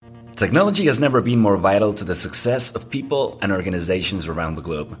Technology has never been more vital to the success of people and organizations around the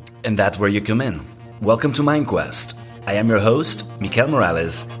globe. And that's where you come in. Welcome to MindQuest. I am your host, Mikel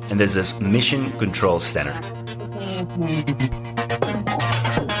Morales, and this is Mission Control Center.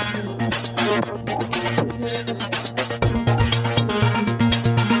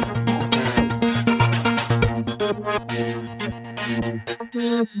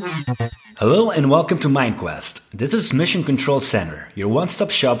 Hello and welcome to MindQuest. This is Mission Control Center, your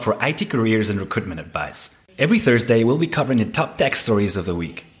one-stop shop for IT careers and recruitment advice. Every Thursday, we'll be covering the top tech stories of the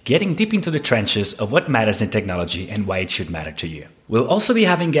week, getting deep into the trenches of what matters in technology and why it should matter to you. We'll also be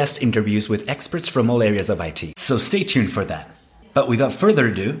having guest interviews with experts from all areas of IT, so stay tuned for that. But without further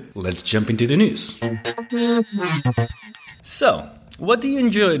ado, let's jump into the news. So, what do you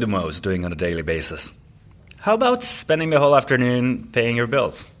enjoy the most doing on a daily basis? How about spending the whole afternoon paying your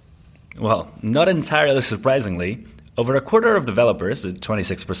bills? Well, not entirely surprisingly, over a quarter of developers, at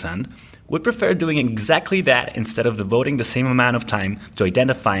 26%, would prefer doing exactly that instead of devoting the same amount of time to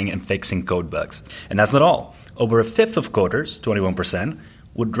identifying and fixing code bugs. And that's not all. Over a fifth of coders, 21%,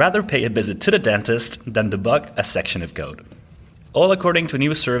 would rather pay a visit to the dentist than debug a section of code. All according to a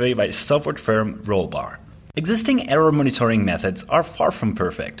new survey by software firm Rollbar. Existing error monitoring methods are far from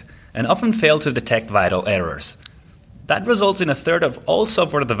perfect and often fail to detect vital errors. That results in a third of all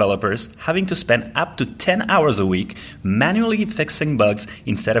software developers having to spend up to 10 hours a week manually fixing bugs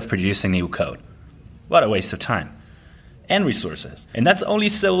instead of producing new code. What a waste of time. And resources. And that's only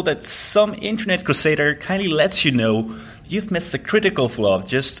so that some internet crusader kindly lets you know you've missed a critical flaw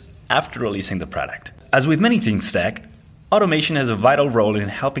just after releasing the product. As with many things tech, automation has a vital role in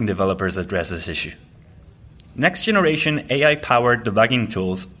helping developers address this issue. Next-generation AI-powered debugging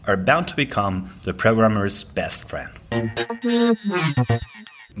tools are bound to become the programmer's best friend.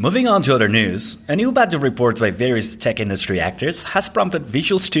 Moving on to other news, a new batch of reports by various tech industry actors has prompted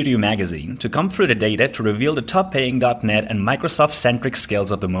Visual Studio Magazine to come through the data to reveal the top-paying .NET and Microsoft-centric skills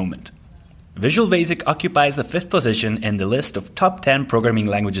of the moment. Visual Basic occupies the 5th position in the list of top 10 programming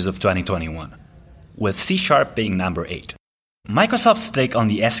languages of 2021, with C# being number 8. Microsoft's take on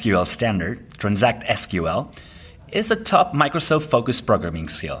the SQL standard, Transact SQL, is a top Microsoft-focused programming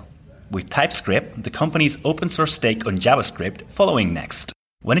skill, with TypeScript, the company's open-source take on JavaScript, following next.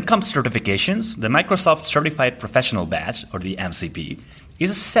 When it comes to certifications, the Microsoft Certified Professional Badge, or the MCP, is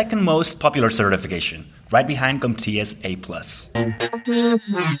the second most popular certification, right behind CompTIA's A+.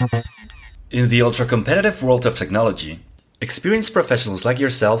 In the ultra-competitive world of technology, experienced professionals like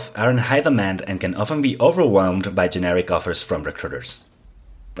yourself are in high demand and can often be overwhelmed by generic offers from recruiters.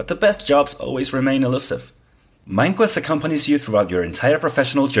 But the best jobs always remain elusive. MindQuest accompanies you throughout your entire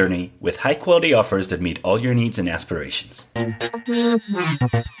professional journey with high-quality offers that meet all your needs and aspirations.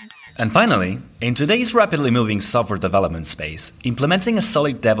 And finally, in today's rapidly moving software development space, implementing a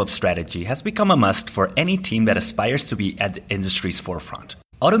solid DevOps strategy has become a must for any team that aspires to be at the industry's forefront.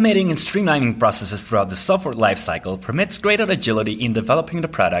 Automating and streamlining processes throughout the software lifecycle permits greater agility in developing the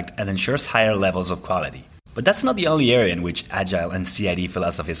product and ensures higher levels of quality. But that's not the only area in which Agile and CI/CD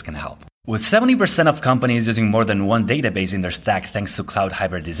philosophies can help. With 70% of companies using more than one database in their stack thanks to cloud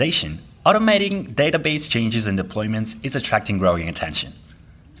hybridization, automating database changes and deployments is attracting growing attention.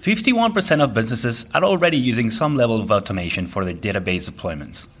 51% of businesses are already using some level of automation for their database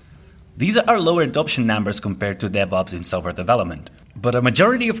deployments. These are lower adoption numbers compared to DevOps in software development, but a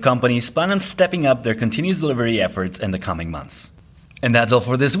majority of companies plan on stepping up their continuous delivery efforts in the coming months. And that's all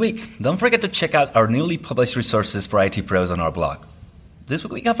for this week. Don't forget to check out our newly published resources for IT pros on our blog. This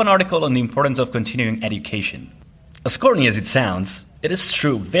week we have an article on the importance of continuing education. As corny as it sounds, it is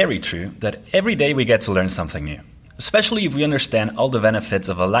true, very true, that every day we get to learn something new, especially if we understand all the benefits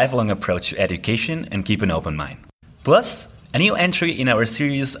of a lifelong approach to education and keep an open mind. Plus, a new entry in our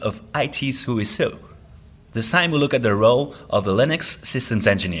series of IT's Who is Who. This time we look at the role of the Linux systems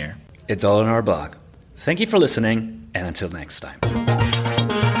engineer. It's all on our blog. Thank you for listening, and until next time.